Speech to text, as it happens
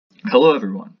Hello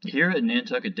everyone. Here at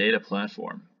Nantucket Data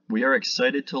Platform, we are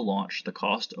excited to launch the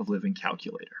Cost of Living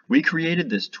Calculator. We created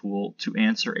this tool to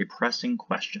answer a pressing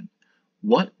question.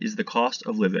 What is the cost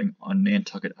of living on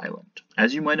Nantucket Island?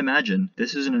 As you might imagine,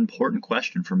 this is an important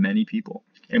question for many people.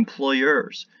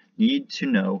 Employers need to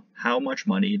know how much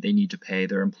money they need to pay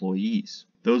their employees.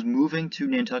 Those moving to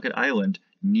Nantucket Island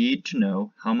need to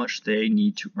know how much they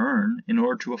need to earn in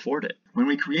order to afford it. When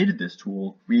we created this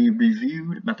tool, we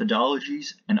reviewed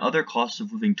methodologies and other cost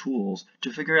of living tools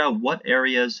to figure out what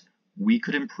areas we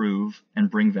could improve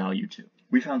and bring value to.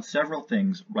 We found several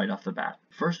things right off the bat.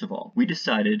 First of all, we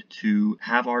decided to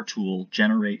have our tool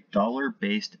generate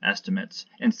dollar-based estimates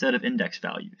instead of index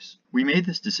values. We made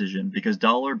this decision because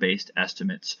dollar-based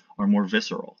estimates are more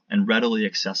visceral and readily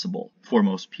accessible for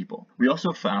most people. We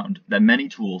also found that many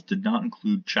tools did not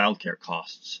include childcare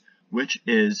costs, which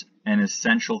is an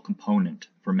essential component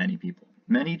for many people.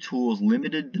 Many tools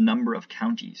limited the number of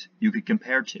counties you could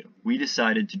compare to. We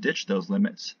decided to ditch those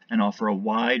limits and offer a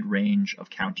wide range of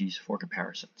counties for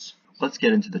comparisons. Let's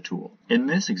get into the tool. In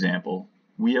this example,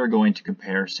 we are going to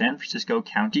compare San Francisco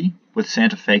County with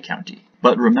Santa Fe County.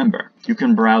 But remember, you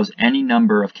can browse any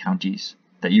number of counties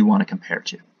that you want to compare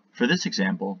to. For this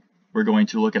example, we're going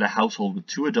to look at a household with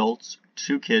 2 adults,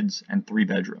 2 kids, and 3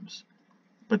 bedrooms.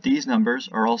 But these numbers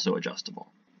are also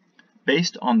adjustable.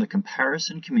 Based on the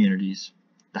comparison communities,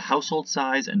 the household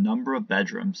size and number of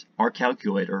bedrooms, our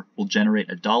calculator will generate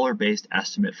a dollar-based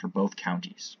estimate for both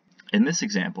counties. In this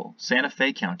example, Santa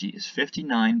Fe County is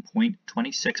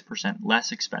 59.26%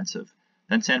 less expensive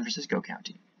than San Francisco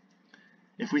County.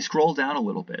 If we scroll down a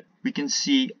little bit, we can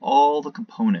see all the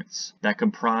components that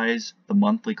comprise the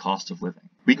monthly cost of living.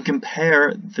 We can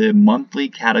compare the monthly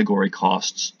category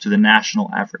costs to the national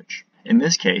average. In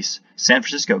this case, San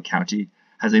Francisco County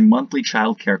has a monthly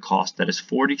childcare cost that is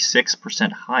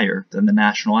 46% higher than the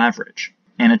national average,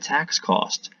 and a tax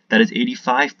cost that is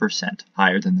 85%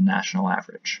 higher than the national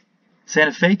average.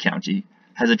 Santa Fe County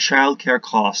has a childcare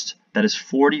cost that is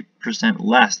 40%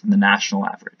 less than the national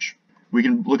average. We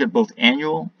can look at both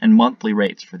annual and monthly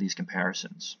rates for these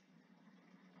comparisons.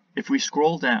 If we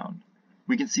scroll down,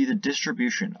 we can see the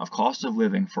distribution of cost of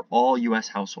living for all U.S.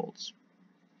 households.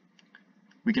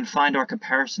 We can find our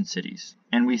comparison cities,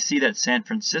 and we see that San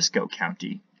Francisco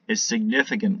County is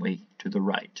significantly to the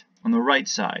right. On the right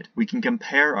side, we can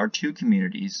compare our 2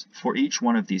 communities for each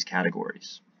one of these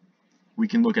categories. We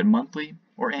can look at monthly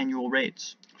or annual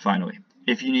rates. Finally,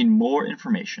 if you need more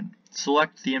information,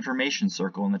 select the information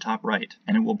circle in the top right,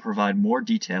 and it will provide more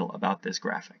detail about this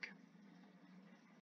graphic.